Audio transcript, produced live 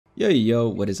Yo,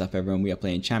 what is up everyone? We are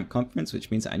playing Champ Conference, which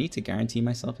means I need to guarantee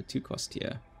myself a 2-cost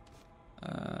here.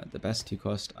 The best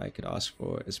 2-cost I could ask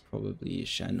for is probably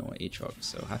Shen or Aatrox,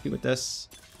 so happy with this.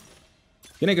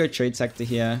 Gonna go trade sector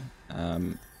here.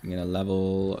 I'm gonna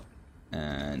level,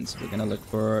 and we're gonna look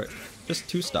for just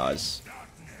 2 stars.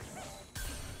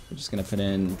 We're just gonna put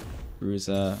in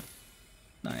Bruiser.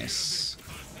 Nice.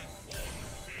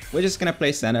 We're just gonna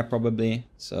play center probably,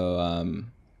 so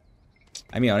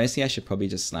I mean, honestly, I should probably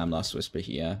just slam Lost Whisper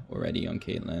here already on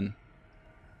Caitlyn.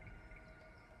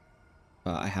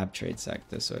 But I have trade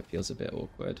sector, so it feels a bit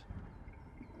awkward.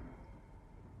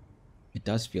 It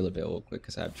does feel a bit awkward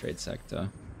because I have trade sector.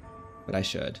 But I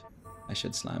should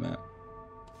slam it.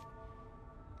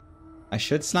 I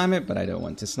should slam it, but I don't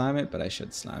want to slam it, but I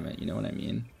should slam it. You know what I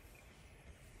mean?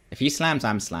 If he slams,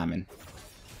 I'm slamming.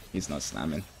 He's not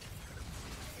slamming.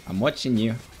 I'm watching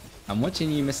you. I'm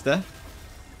watching you, mister.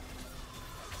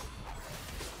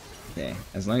 Okay,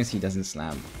 as long as he doesn't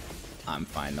slam, I'm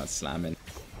fine not slamming.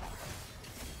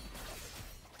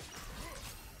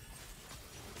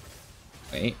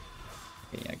 Wait.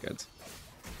 Okay, yeah, good.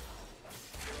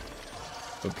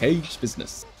 Okay, just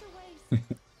business.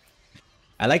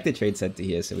 I like the trade set to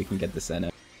here so we can get the center.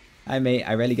 I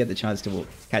rarely get the chance to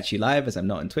catch you live as I'm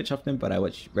not on Twitch often, but I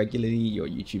watch regularly your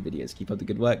YouTube videos. Keep up the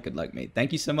good work. Good luck, mate.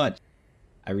 Thank you so much.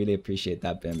 I really appreciate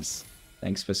that, Bims.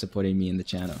 Thanks for supporting me in the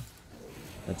channel.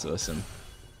 That's awesome.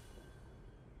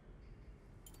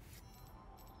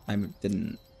 I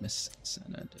didn't miss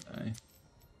center, did I?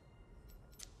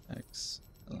 X,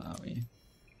 Alawi.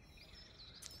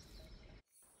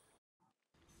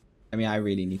 I mean, I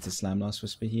really need to slam Lost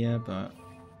Whisper here, but...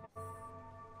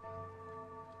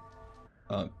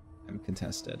 Oh, I'm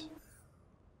contested.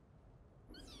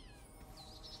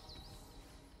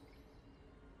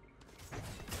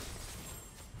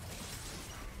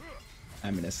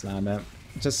 I'm gonna slam it,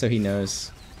 just so he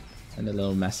knows. And a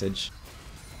little message.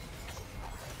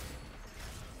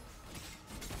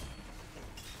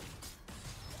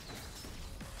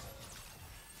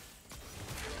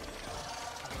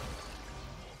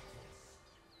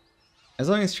 As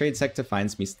long as trade sector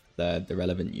finds me the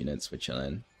relevant units, we're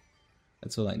chilling.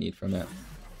 That's all I need from it.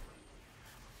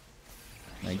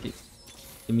 Like, give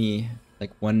me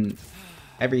like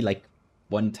every like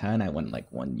one turn I want like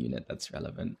 1 unit that's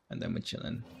relevant, and then we're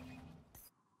chilling.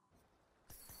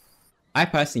 I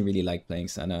personally really like playing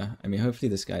center. I mean, hopefully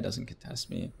this guy doesn't contest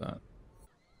me, but...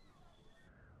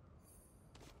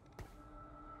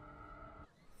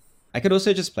 I could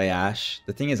also just play Ashe.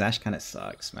 The thing is, Ashe kind of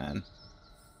sucks, man.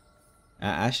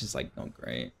 Ashe is like not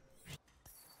great.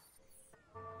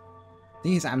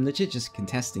 Thing is, I'm legit just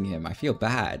contesting him. I feel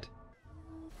bad.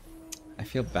 I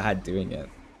feel bad doing it.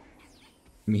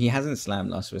 I mean, he hasn't slammed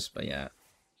Lost Whisper yet.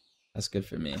 That's good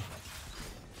for me.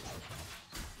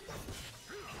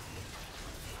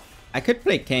 I could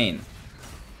play Kayn,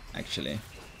 actually.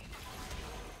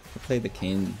 I could play the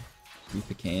Kayn,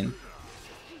 Reaper Kayn.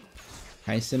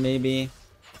 Kai'Sa maybe.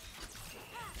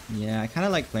 Yeah, I kind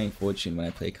of like playing Fortune when I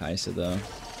play Kai'Sa though.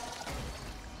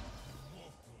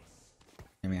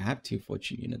 I mean, I have 2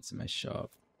 Fortune units in my shop.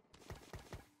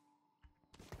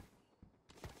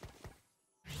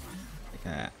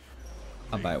 Like,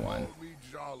 I'll buy 1.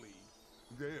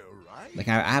 Like,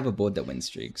 I have a board that wins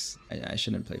streaks. I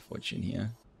shouldn't play Fortune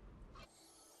here.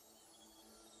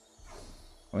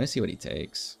 I want to see what he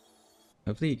takes.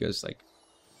 Hopefully he goes like...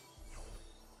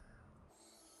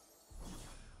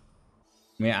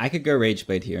 I mean, I could go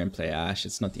Rageblade here and play Ashe.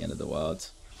 It's not the end of the world.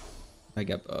 If I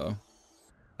get bow.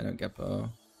 I don't get bow.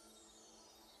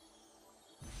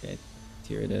 Okay,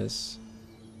 here it is.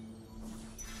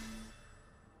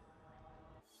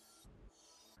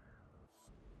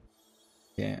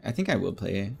 Okay, I think I will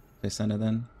play center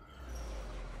then.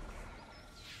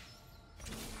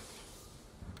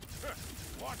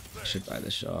 I should buy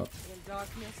the shop. In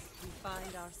darkness, we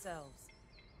find ourselves.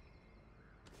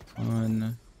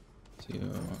 1, 2,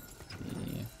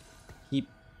 3. Keep.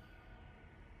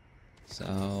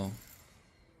 Sell.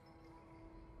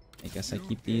 I guess I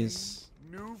keep these.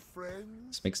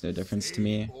 This makes no difference to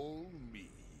me.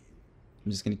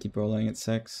 I'm just gonna keep rolling at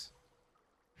 6.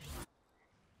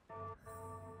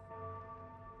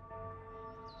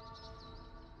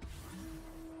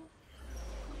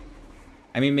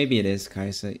 I mean, maybe it is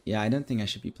Kai'Sa. Yeah, I don't think I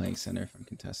should be playing center if I'm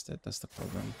contested. That's the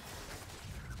problem.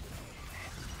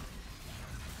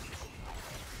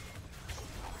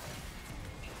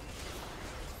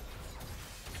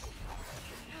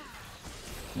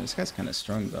 This guy's kind of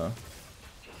strong though.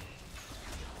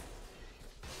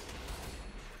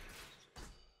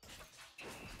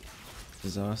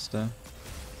 Disaster.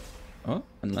 Oh,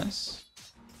 unless...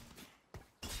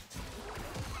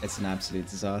 It's an absolute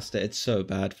disaster. It's so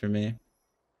bad for me.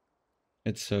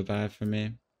 It's so bad for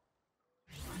me.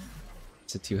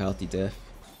 It's a too healthy diff.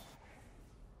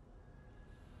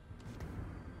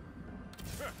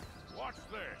 Watch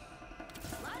this.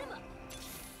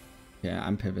 Yeah,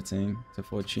 I'm pivoting to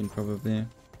Fortune probably.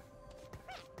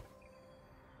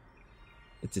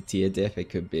 It's a tier diff, it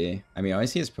could be. I mean,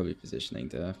 honestly, it's probably positioning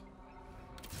diff.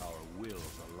 Our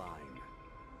wills align.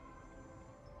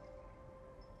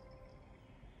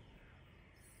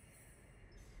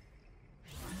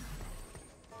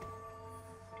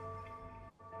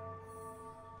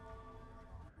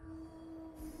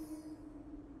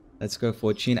 Let's go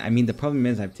Fortune. I mean, the problem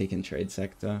is I've taken Trade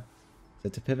Sector. So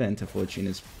to pivot into Fortune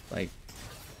is like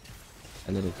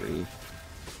a little grief.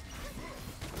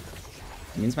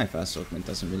 It means my first augment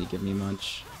doesn't really give me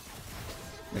much.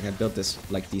 Like, I built this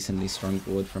like decently strong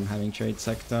board from having Trade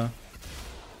Sector.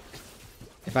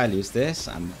 If I lose this,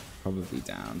 I'm probably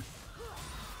down.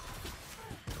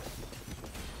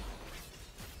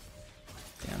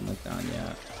 Yeah, I'm not down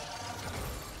yet.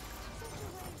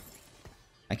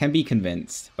 I can be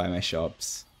convinced by my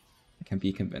shops. I can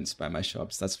be convinced by my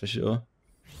shops, that's for sure.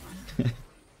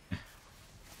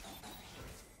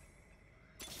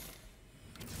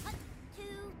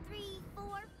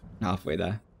 Halfway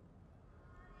there.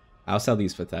 I'll sell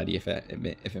these for 30 if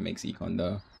it makes econ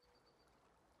though.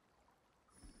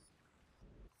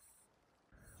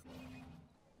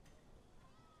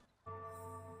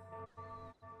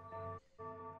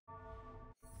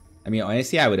 I mean,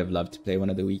 honestly, I would have loved to play one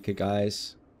of the weaker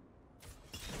guys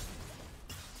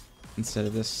instead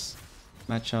of this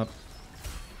matchup.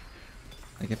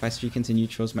 Like, if I streak into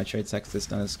neutrals, my trade sexter's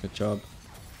done a good job.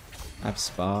 I have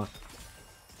Spark.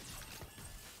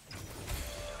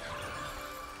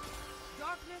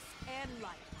 Darkness and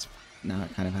light. Now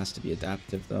it kind of has to be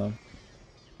adaptive though.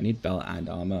 I need belt and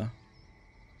armor.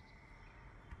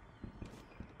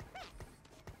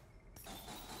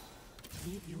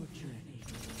 Live your journey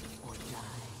or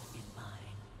die in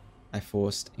mine. I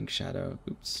forced Ink Shadow.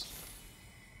 Oops.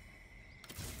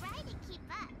 Try to keep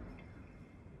up.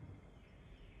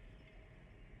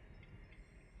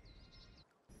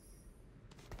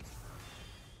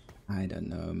 I don't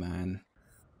know, man.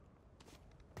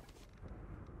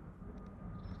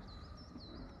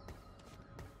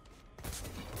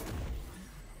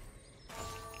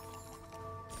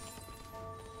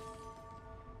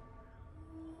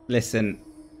 Listen,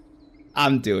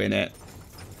 I'm doing it.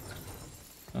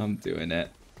 I'm doing it.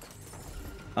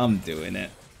 I'm doing it.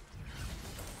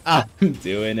 I'm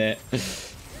doing it.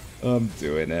 I'm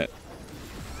doing it.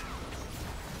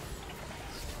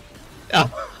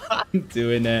 I'm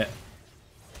doing it.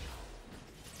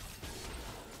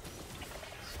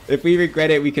 If we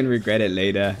regret it, we can regret it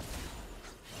later.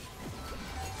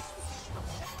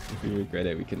 If we regret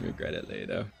it, we can regret it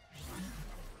later.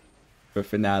 But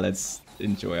for now, let's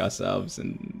enjoy ourselves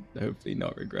and hopefully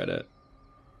not regret it.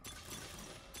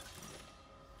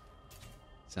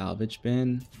 Salvage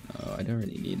bin? No, I don't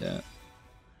really need it.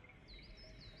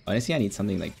 Honestly, I need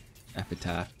something like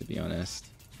Epitaph, to be honest.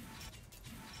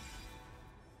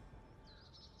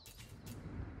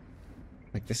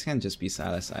 Like, this can just be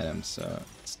Silas items, so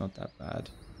it's not that bad.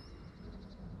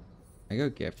 I go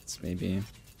gifts, maybe.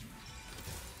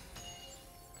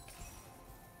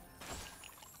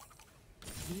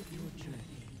 Live your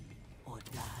journey or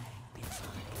die in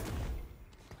mine.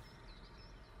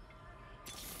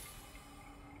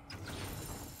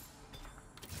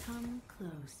 Come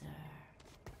closer.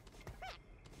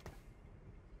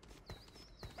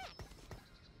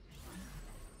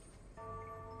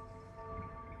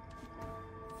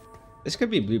 This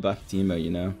could be blue buff Timo, you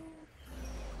know.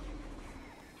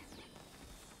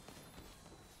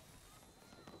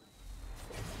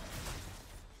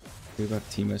 Blue buff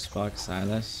Timo, Spark,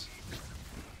 Silas.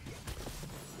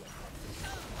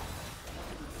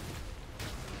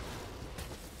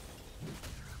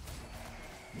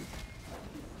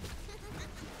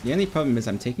 The only problem is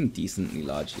I'm taking decently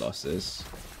large losses.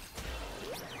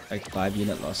 Like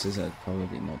 5-unit losses are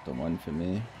probably not the one for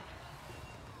me.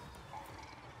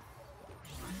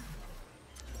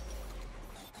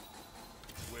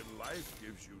 When life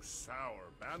gives you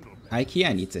sour bandle High key,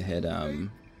 I need to hit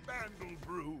bandle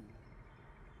brew.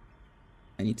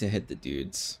 I need to hit the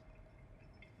dudes.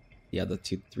 The other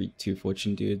two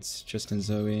fortune dudes, Tristan,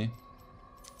 Zoe.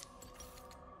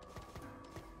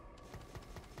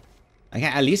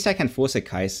 At least I can force a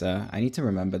Kai'Sa. I need to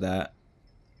remember that.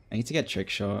 I need to get Trick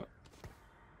Shot.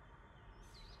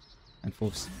 And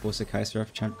force a Kai'Sa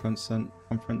off Champ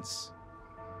Conference.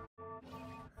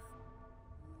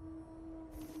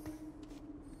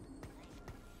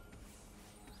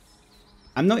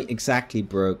 I'm not exactly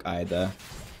broke either.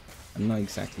 I'm not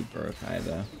exactly broke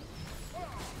either.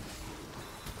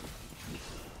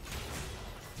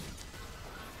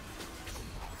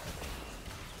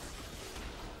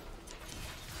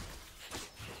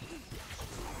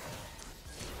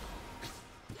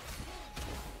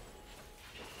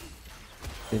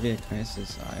 Severe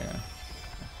crisis,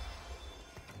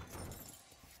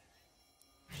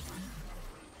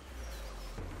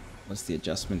 what's the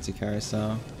adjustment to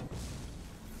carousel?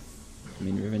 I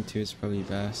mean, Riven 2 is probably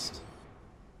best.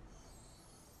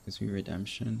 Gives me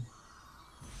redemption.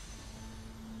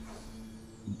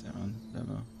 Down,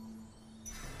 whatever.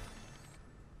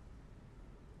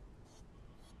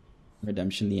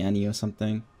 Redemption the Annie or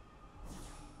something.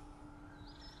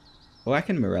 Oh, I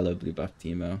can Morello blue buff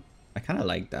Teemo. I kind of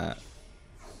like that.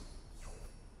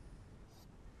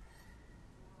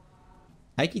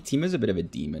 Heike Teemo's a bit of a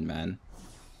demon, man.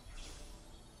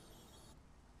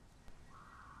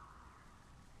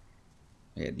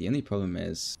 Okay, the only problem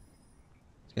is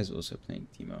this guy's also playing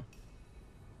Teemo.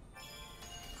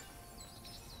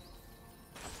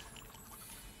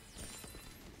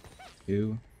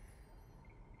 Two.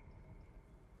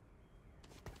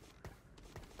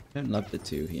 I don't love the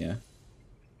 2 here.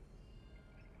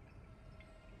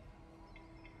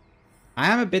 I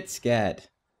am a bit scared.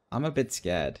 I'm a bit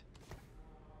scared.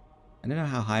 I don't know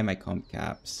how high my comp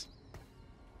caps.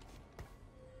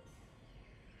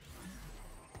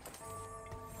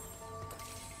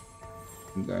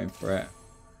 I'm going for it.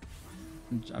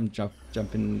 I'm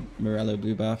jumping Morello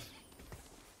blue buff.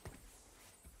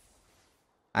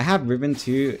 I have Ribbon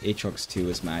 2, Aatrox 2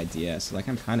 as my idea, so like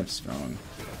I'm kind of strong.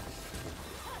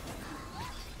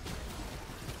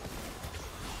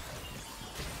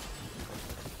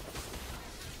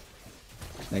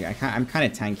 Like I'm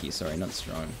kind of tanky, sorry, not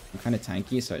strong. I'm kind of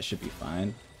tanky, so it should be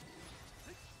fine.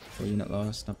 4 unit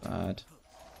loss, not bad.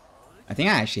 I think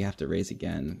I actually have to raise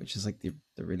again, which is like the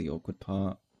really awkward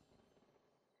part.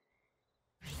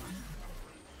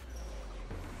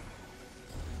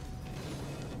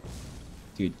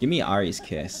 Dude, give me Ari's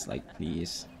kiss, like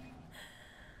please.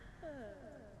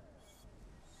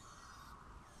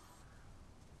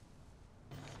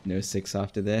 No 6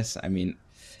 after this? I mean,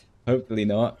 hopefully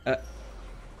not.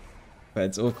 But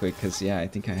it's awkward because, yeah, I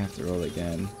think I have to roll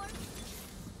again.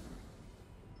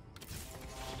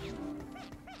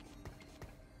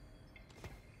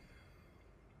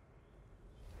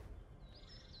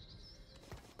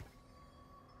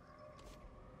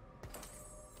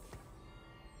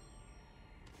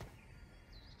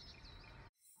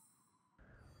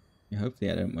 Yeah,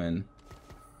 hopefully I don't win.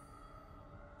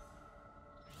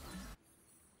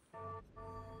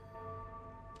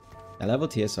 I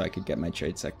leveled here so I could get my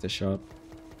trade sector shop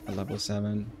at level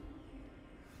 7.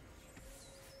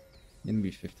 Gonna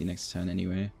be 50 next turn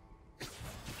anyway.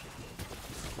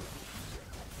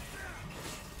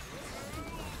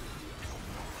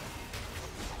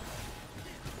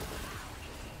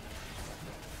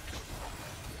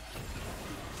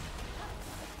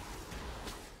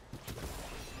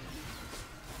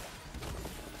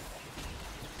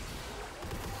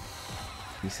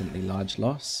 Decently large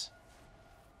loss.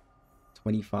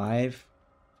 25.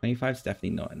 25 is definitely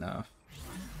not enough.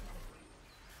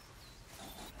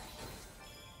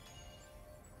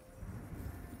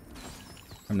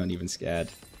 I'm not even scared.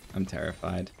 I'm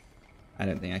terrified. I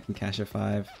don't think I can cash a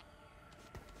 5.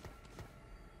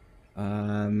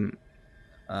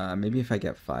 Maybe if I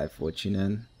get 5 fortune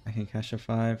in, I can cash a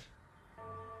 5.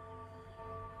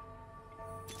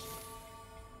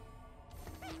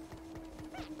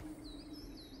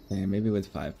 Okay, maybe with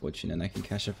 5 fortune in, I can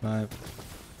cash a 5.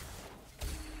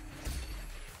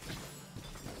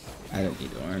 I don't need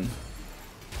Ornn.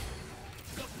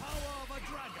 The power of a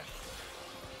dragon.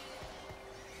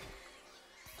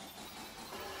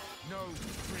 No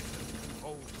prison can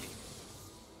hold you.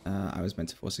 I was meant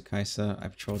to force a Kai'Sa.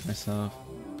 I've trolled myself.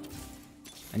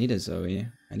 I need a Zoe.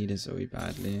 I need a Zoe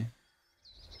badly.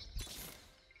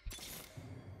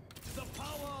 The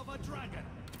power of a dragon.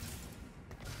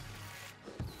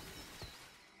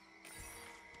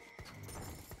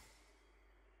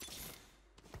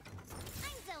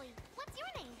 I'm Zoe. What's your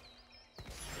name?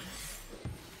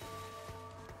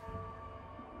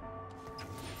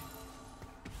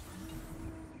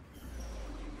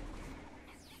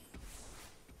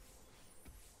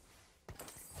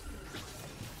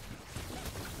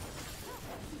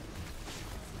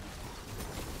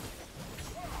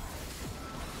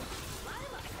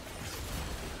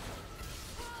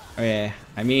 Okay,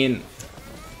 I mean,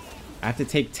 I have to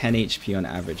take 10 HP on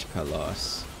average per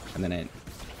loss, and then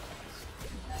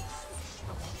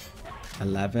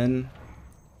 11.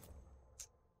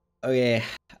 Okay,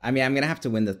 I mean, I'm gonna have to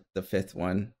win the fifth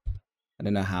one. I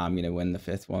don't know how I'm gonna win the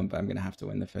fifth one, but I'm gonna have to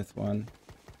win the fifth one.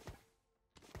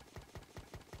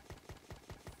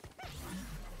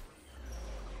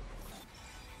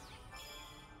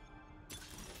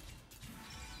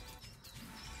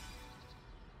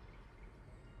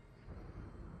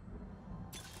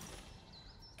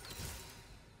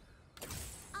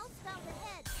 I'll spell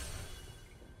ahead.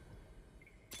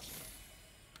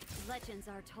 Legends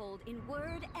are told in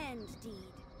word and deed.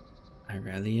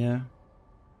 Irelia.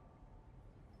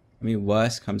 I mean,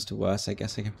 worst comes to worst, I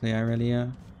guess I can play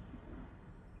Irelia.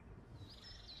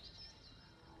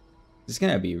 It's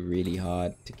gonna be really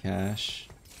hard to cash.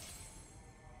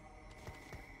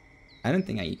 I don't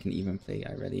think I can even play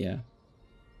Irelia.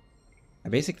 I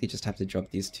basically just have to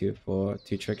drop these two for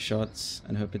 2 trick shots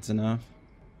and hope it's enough.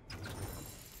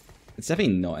 It's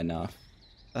definitely not enough.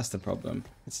 That's the problem.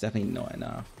 It's definitely not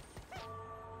enough.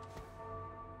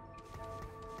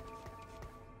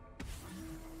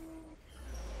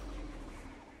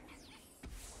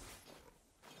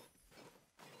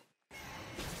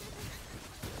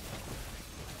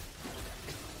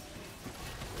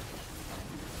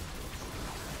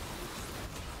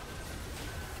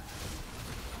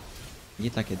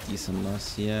 Need like a decent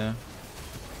loss here.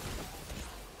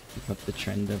 Keep up the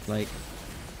trend of like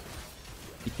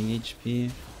keeping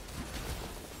HP.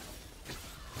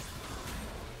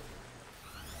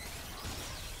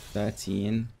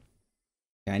 $13.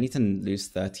 Yeah, I need to lose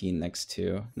 13 next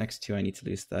two. Next two I need to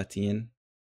lose 13.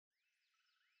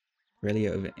 Really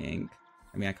over Ink.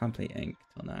 I mean, I can't play Ink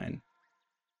till 9.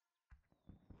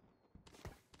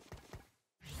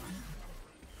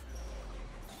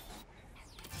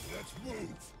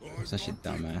 I'm such a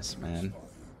dumbass, man.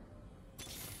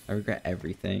 I regret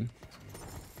everything.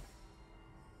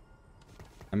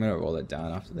 I'm gonna roll it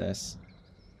down after this.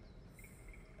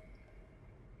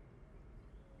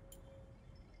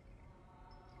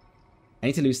 I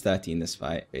need to lose 13 this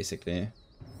fight, basically.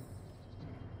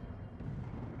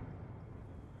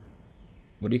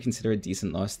 What do you consider a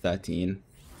decent loss? 13.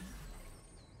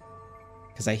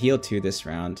 Because I heal 2 this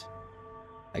round.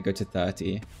 I go to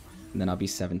 30. And then I'll be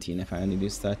 17 if I only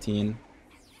lose 13.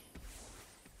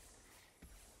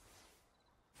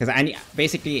 Because I need,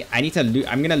 basically, I need to lose.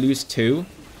 I'm gonna lose 2,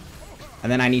 and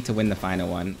then I need to win the final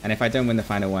one. And if I don't win the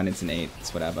final one, it's an 8.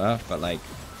 It's whatever. But like,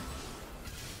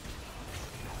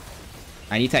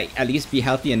 I need to at least be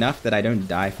healthy enough that I don't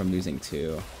die from losing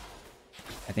 2.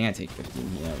 I think I take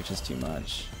 15 here, which is too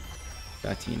much.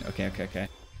 13. Okay.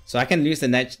 So I can lose the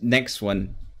next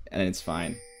one, and it's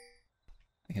fine.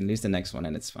 I can lose the next one,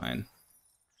 and it's fine.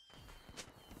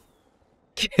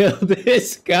 Kill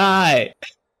this guy!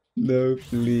 No,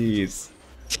 please.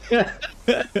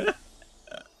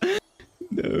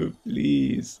 No,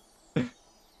 please.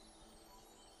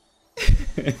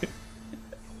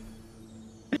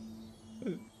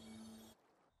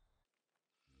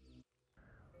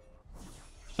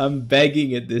 I'm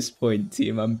begging at this point,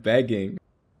 team. I'm begging.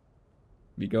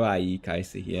 We go IE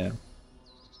Kaiser here.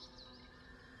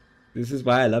 This is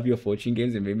why I love your fortune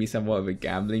games. It made me somewhat of a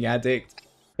gambling addict.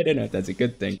 I don't know if that's a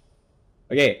good thing.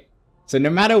 Okay, so no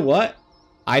matter what,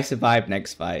 I survive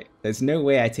next fight. There's no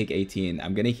way I take 18.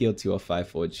 I'm gonna heal 2 or 5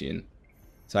 fortune.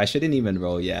 So I shouldn't even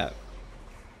roll yet.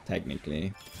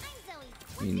 Technically.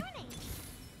 I mean,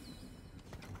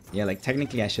 yeah, like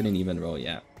technically I shouldn't even roll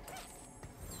yet.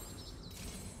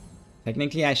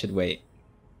 Technically I should wait.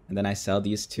 And then I sell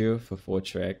these 2 for 4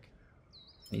 trick.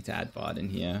 I need to add VOD in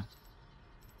here.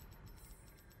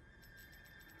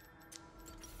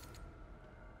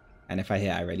 And if I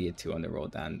hit already a 2 on the roll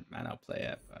down, man, I'll play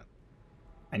it. But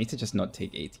I need to just not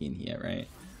take 18 here, right?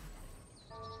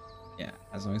 Yeah,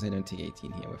 as long as I don't take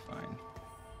 18 here, we're fine.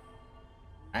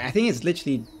 I think it's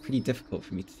literally pretty difficult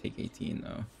for me to take 18,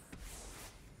 though.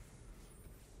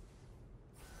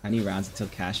 How many rounds until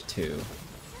cash 2?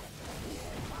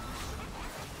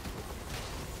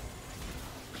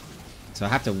 So I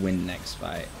have to win next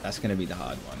fight. That's going to be the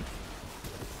hard one.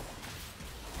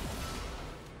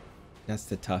 That's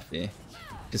the toughie.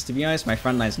 Because to be honest, my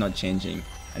front line's not changing.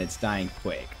 And it's dying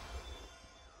quick.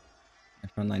 My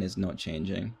front line is not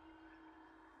changing.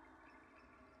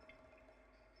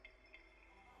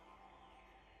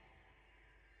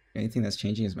 The only thing that's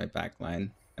changing is my back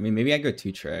line. I mean, maybe I go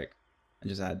 2 trick and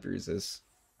just add bruises.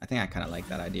 I think I kind of like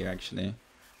that idea, actually.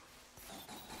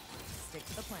 Stick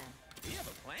to the plan. Do you have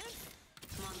a plan?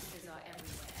 Monsters are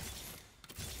everywhere.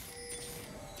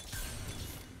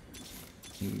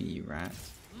 Me rat.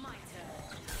 My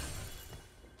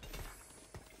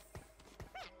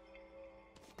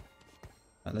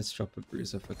turn. Let's drop a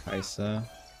bruiser for Kaiser.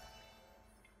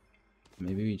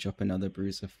 Maybe we drop another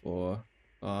bruiser for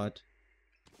God.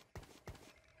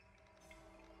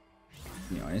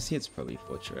 Yeah, honestly, it's probably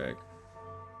for trick.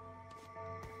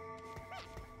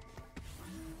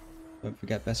 Don't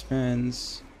forget best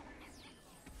friends.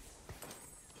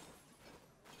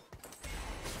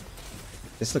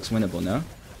 This looks winnable, no?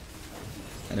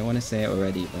 I don't want to say it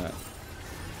already, but...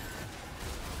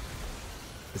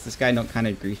 Is this guy not kind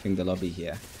of griefing the lobby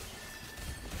here?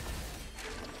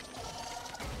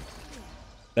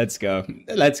 Let's go.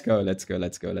 Let's go. Let's go.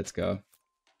 Let's go. Let's go.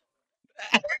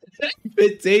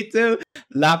 Potato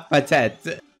la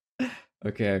patate.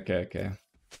 Okay, okay, okay.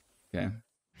 Okay.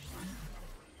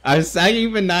 I was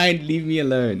sagging for 9. Leave me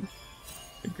alone.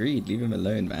 Agreed. Leave him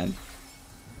alone, man.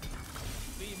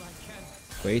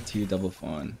 Way too double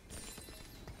fawn.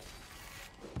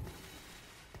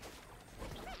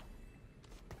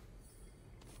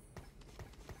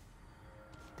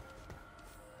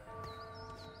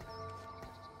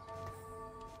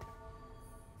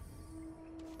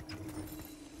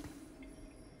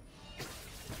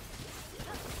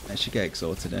 I should get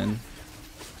exalted in.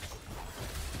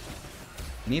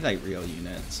 I need like real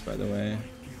units, by the way.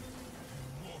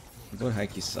 Lord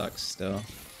Haiku sucks still.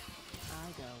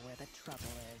 I go where the trouble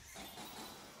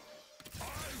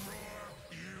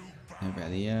is.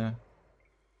 Aurelia.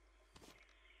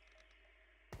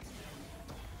 I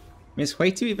mean, is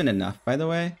way too even enough, by the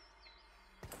way?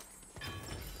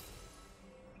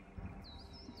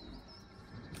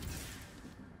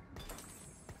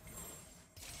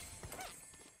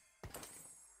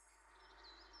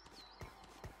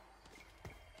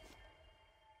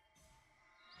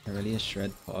 Aurelia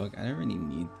Shred Pog. I don't really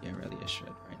need the Aurelia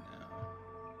Shred right now.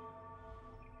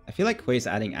 I feel like Hui's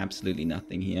adding absolutely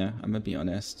nothing here. I'm gonna be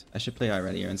honest. I should play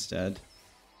Aurelia instead.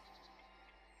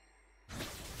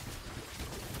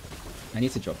 I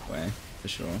need to drop Hui, for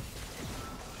sure.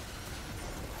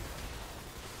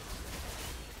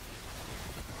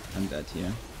 I'm dead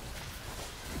here.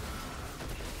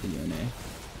 Leone.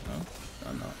 Oh, no,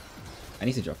 I'm not. I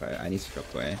need to drop Hui. I need to drop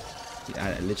Hui.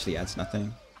 It literally adds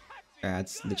nothing. It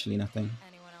adds literally nothing.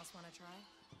 Anyone else want to try?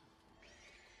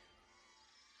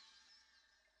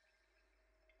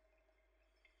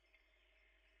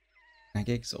 Can I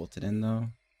get exalted in though?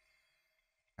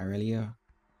 Aurelia,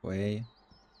 Hui,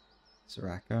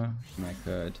 Soraka? I mean, I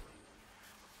could.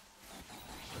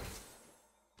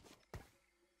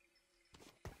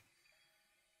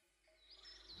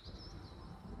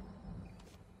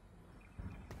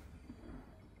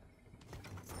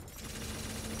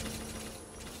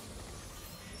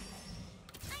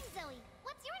 I'm Zoe.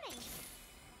 What's your name?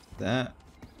 That,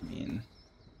 I mean,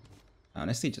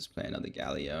 honestly, just play another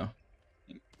Galio.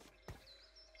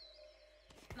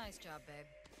 Nice job, babe.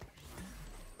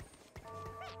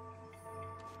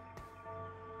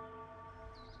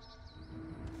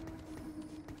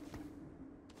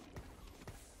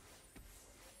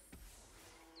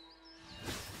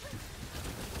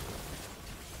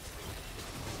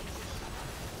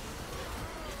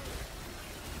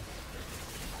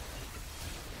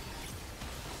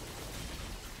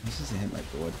 This doesn't hit my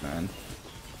board, man.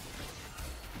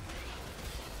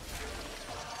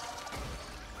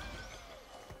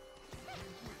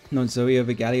 Not Zoe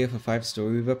over Galio for 5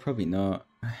 Story Weaver? Probably not.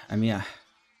 I mean,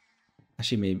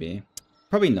 actually, maybe.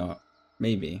 Probably not.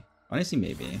 Maybe. Honestly,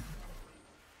 maybe.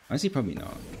 Honestly, probably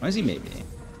not. Honestly, maybe.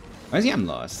 Honestly, I'm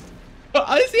lost.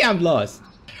 Honestly, I'm lost.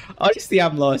 Honestly,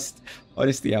 I'm lost.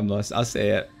 Honestly, I'm lost. I'll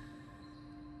say it.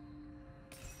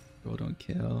 Go don't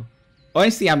kill.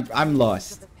 Honestly, I'm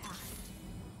lost.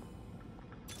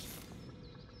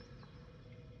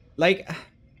 Like,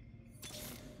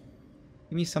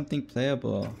 give me something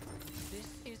playable. This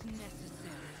is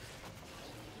necessary.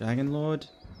 Dragon Lord.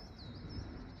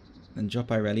 Then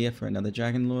drop Aurelia for another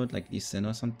Dragon Lord, like Lee Sin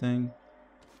or something.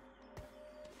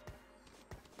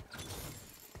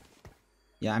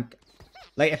 Yeah, I'm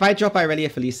like, if I drop Aurelia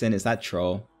for Lee Sin, is that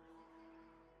troll?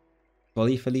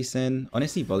 Volley for Lee Sin?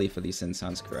 Honestly, Volley for Lee Sin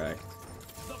sounds correct.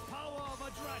 The power of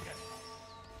a dragon.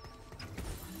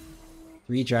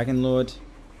 3 Dragon Lord.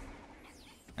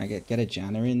 I get a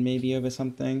Janna in maybe over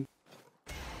something.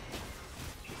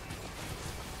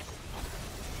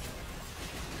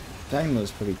 Dragon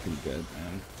Lord's probably pretty good,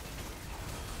 man.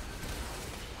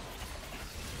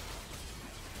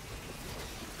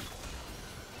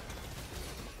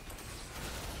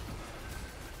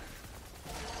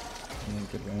 Yeah,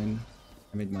 good win.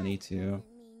 I made money too.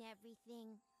 Doesn't mean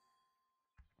everything.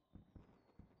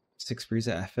 6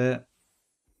 bruiser effort.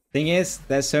 Thing is,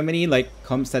 there's so many like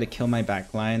comps that kill my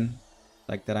backline,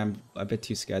 like that I'm a bit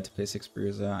too scared to play 6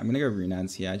 bruiser. I'm gonna go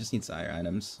Runans here. I just need Sire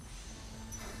items.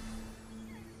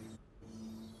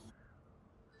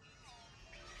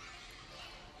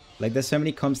 Like, there's so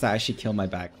many comps that actually kill my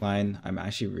backline. I'm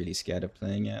actually really scared of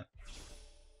playing it.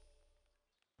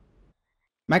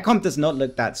 My comp does not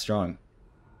look that strong.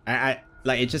 Like,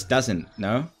 it just doesn't,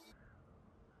 no?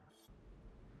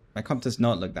 My comp does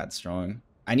not look that strong.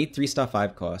 I need 3-star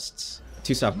 5 costs.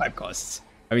 2-star 5 costs.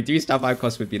 I mean, 3-star 5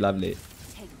 costs would be lovely.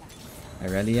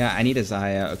 Irelia, I need a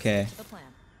Zaya, okay.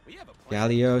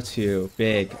 Galio 2,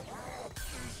 big.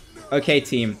 Okay,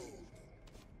 team.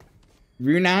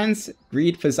 Runans,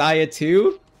 greed for Zaya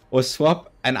 2, or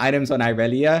swap and items on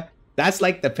Irelia. That's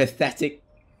like the pathetic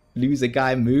loser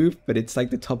guy move, but it's like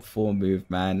the top 4 move,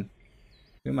 man.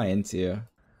 Who am I into?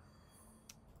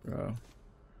 Bro.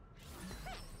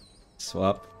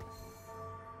 Swap.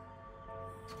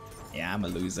 Yeah, I'm a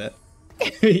loser.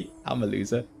 I'm a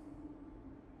loser.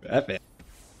 Perfect.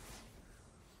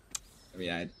 I mean,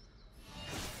 I'd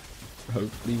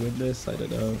hopefully win this. I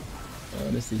don't know. I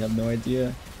honestly have no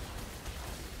idea.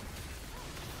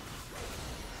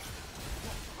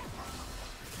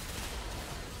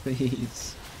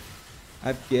 Please. I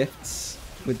have gifts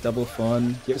with double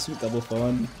fawn. Gifts with double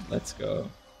fawn. Let's go.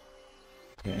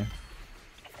 Okay.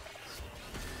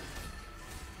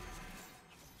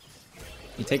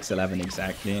 He takes 11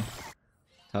 exactly.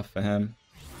 Tough for him.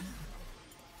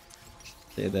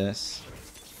 Say this.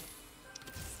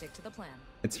 Stick to the plan.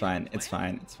 It's fine. It's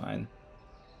fine. It's fine.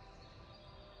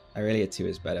 Irelia 2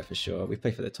 is better for sure. We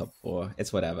play for the top 4.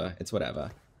 It's whatever. It's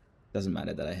whatever. Doesn't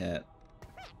matter that I hit.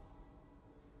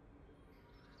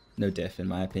 No diff in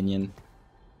my opinion.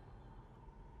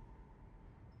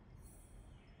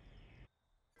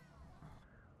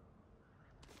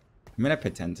 I'm gonna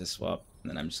pretend to swap, and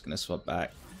then I'm just gonna swap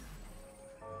back.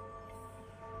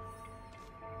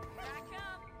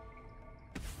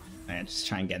 And just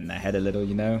try and get in their head a little,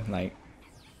 you know? Like,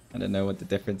 I don't know what the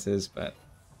difference is, but...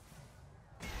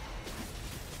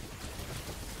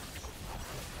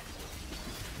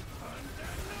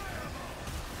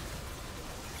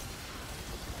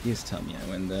 Please tell me I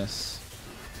win this.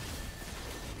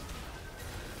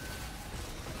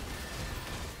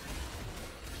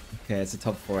 Okay, it's a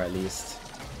top 4 at least.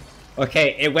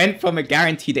 Okay, it went from a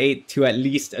guaranteed 8 to at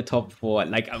least a top 4.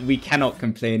 Like, we cannot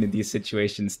complain in these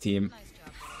situations, team.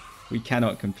 We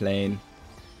cannot complain.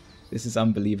 This is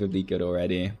unbelievably good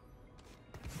already.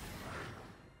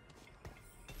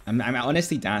 I'm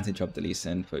honestly down to drop the Lee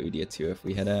Sin for Udyr 2 if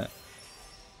we hit it.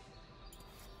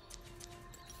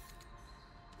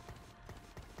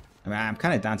 I mean, I'm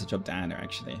kind of down to drop Diana,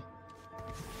 actually.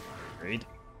 Agreed.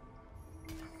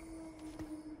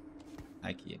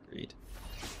 Nike agreed.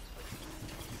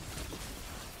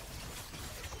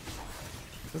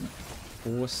 Doesn't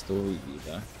 4-story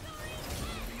either.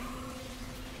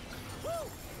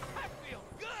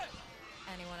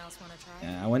 Anyone else want to try?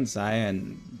 Yeah, I want Zaya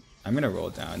and I'm gonna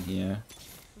roll down here.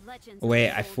 Oh,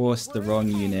 wait, I forced the wrong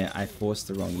unit. I forced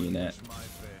the wrong unit.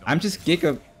 I'm just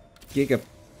giga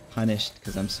punished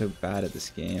because I'm so bad at this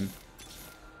game.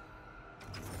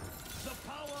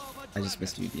 I just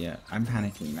missed Udyr. I'm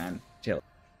panicking, man. Chill.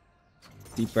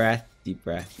 Deep breath, deep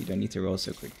breath. You don't need to roll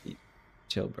so quickly.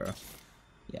 Chill, bro.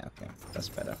 Yeah, okay. That's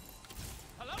better.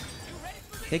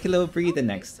 Take a little breather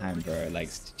next time, bro. Like,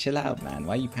 chill out, man.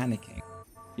 Why are you panicking?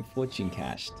 Your fortune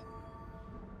cashed.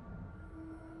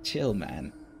 Chill,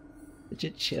 man.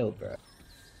 Legit chill, bro.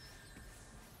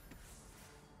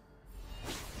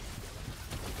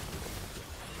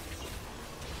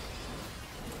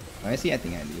 Honestly, I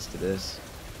think I lose to this.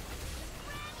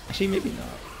 Actually, maybe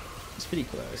not. It's pretty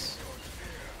close.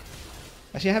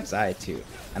 Actually, I have Zaya too,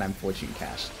 and I'm fortune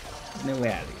cashed. There's no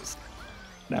way I lose.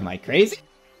 But am I crazy?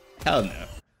 Hell no.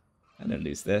 I don't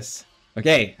lose this.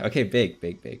 Okay, okay, big.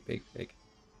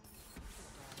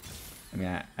 I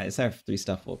mean, I just have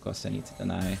 3-star 4 costs I need to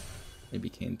deny. Maybe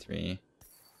Kane 3.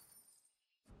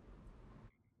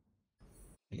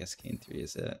 I guess Kane 3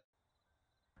 is it.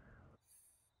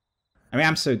 I mean,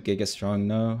 I'm so giga strong,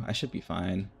 no. I should be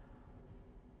fine.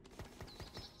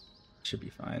 Should be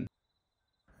fine.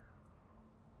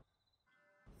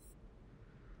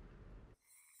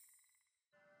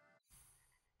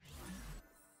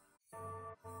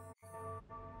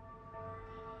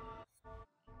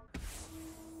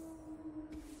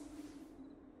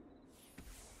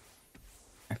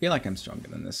 I feel like I'm stronger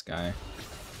than this guy.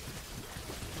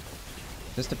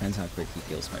 Just depends how quick he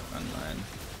heals my front line.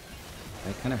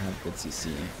 I kind of have good CC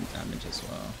and damage as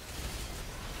well.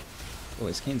 Oh,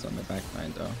 his Kane's on the back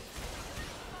line though.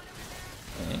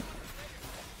 Okay.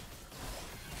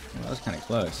 Well, that was kind of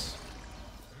close.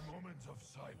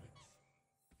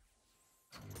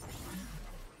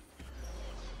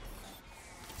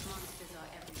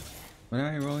 What am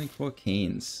I rolling for?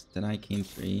 Canes. Did I Kane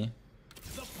 3?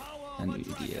 and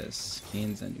Udias.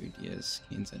 Canes and Udias.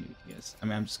 Canes and Udias. I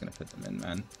mean, I'm just gonna put them in,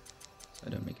 man. So I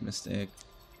don't make a mistake.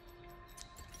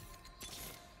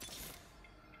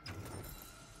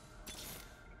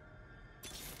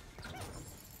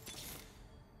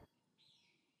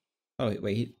 Oh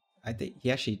wait, I think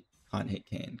he actually can't hit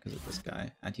Kane because of this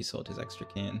guy, and he sold his extra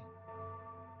Kane.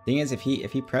 Thing is, if he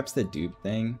preps the dupe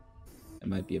thing, it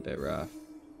might be a bit rough.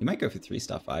 He might go for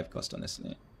 3-star 5 cost,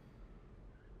 honestly.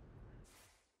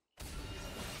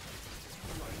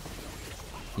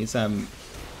 He's 3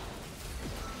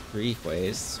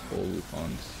 ways, 4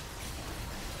 Wukongs.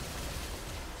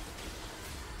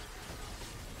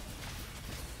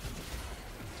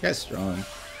 This guy's strong.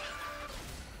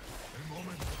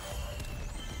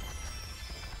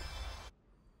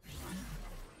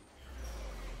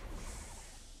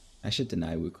 I should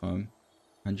deny Wukong,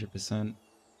 100%.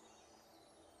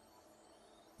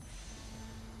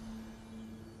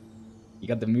 You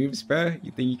got the moves, bro?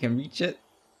 You think you can reach it?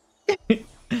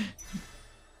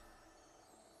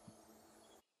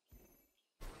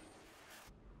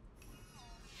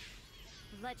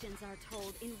 Legends are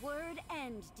told in word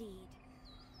and deed.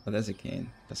 Oh, there's a Kane.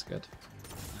 That's good.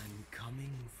 I'm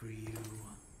coming for you.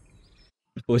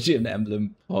 Fortune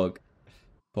emblem, Pog.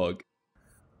 Pog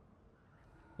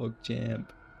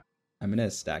champ. I'm gonna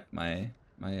stack my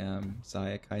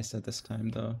Xayah Kai'Sa this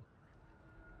time though.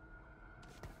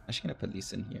 Actually gonna put Lee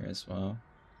Sin here as well.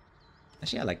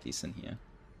 Actually I like Lee Sin here.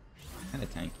 Kinda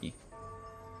tanky.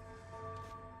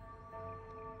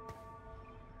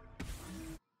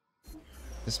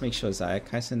 Just make sure Xayah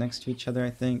Kai'Sa next to each other, I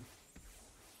think.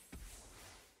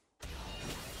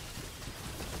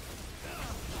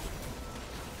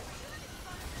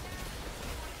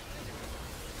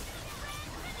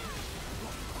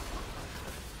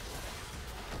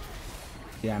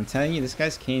 Yeah, I'm telling you, this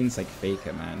guy's Kane's like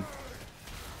faker, man.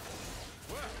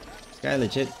 This guy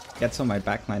legit gets on my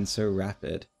backline so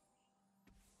rapid.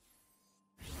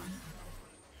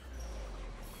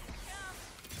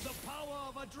 The power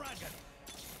of a dragon.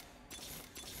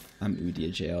 I'm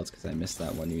Udia jailed because I missed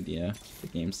that one Udia. The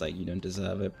game's like, you don't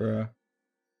deserve it, bro.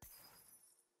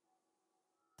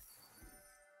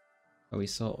 Oh, he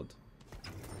sold.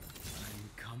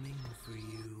 I'm coming for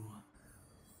you.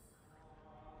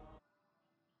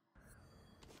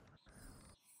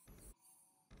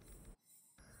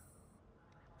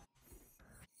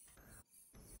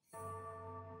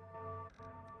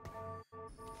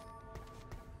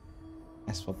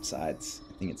 I swapped sides.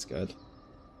 I think it's good.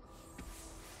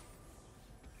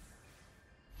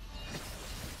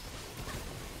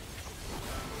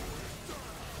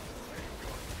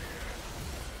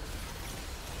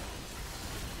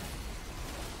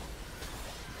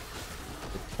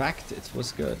 The fact it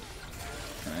was good.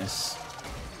 Nice.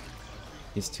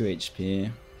 He's 2 HP.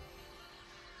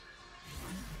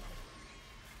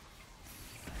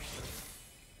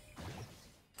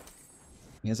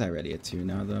 He has already at 2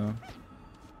 now though.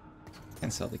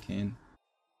 Can't sell the Kane.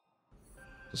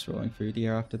 Just rolling for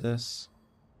EDR after this.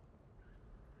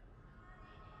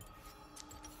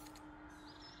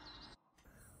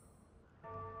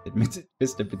 Admitted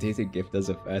Mr. Potato Gift as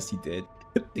a first he did.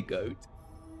 The goat.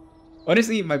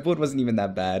 Honestly, my board wasn't even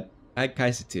that bad. I had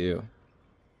Kai'Sa too.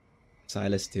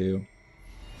 Silas too.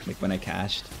 Like when I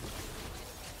cashed.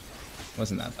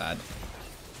 Wasn't that bad.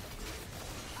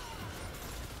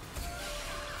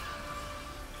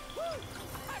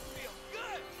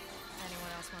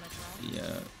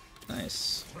 Yeah,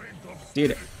 nice.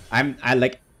 Dude, I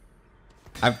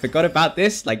forgot about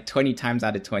this like 20 times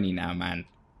out of 20 now, man.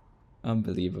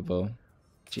 Unbelievable.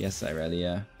 GS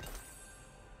Irelia.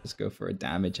 Just go for a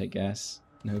damage, I guess.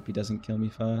 And hope he doesn't kill me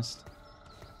first.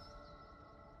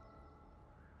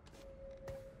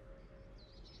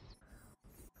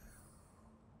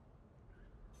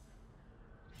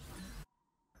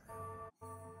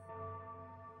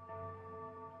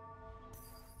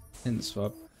 Didn't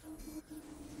swap.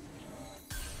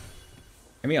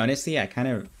 I mean, honestly, I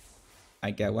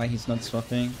get why he's not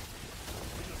swapping.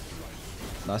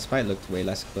 Last fight looked way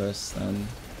less close than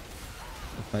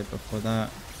the fight before that.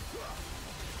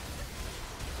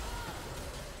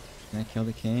 Can I kill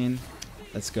the Kane?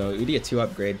 Let's go. Udia 2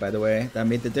 upgrade, by the way. That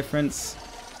made the difference.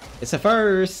 It's a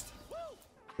first!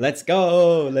 Let's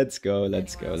go! Let's go,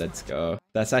 let's go, let's go.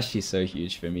 That's actually so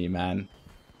huge for me, man.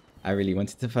 I really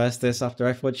wanted to first this after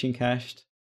I fortune cashed.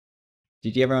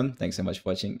 GG everyone, thanks so much for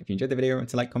watching. If you enjoyed the video, remember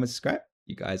to like, comment, subscribe.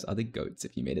 You guys are the goats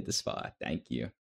if you made it this far. Thank you.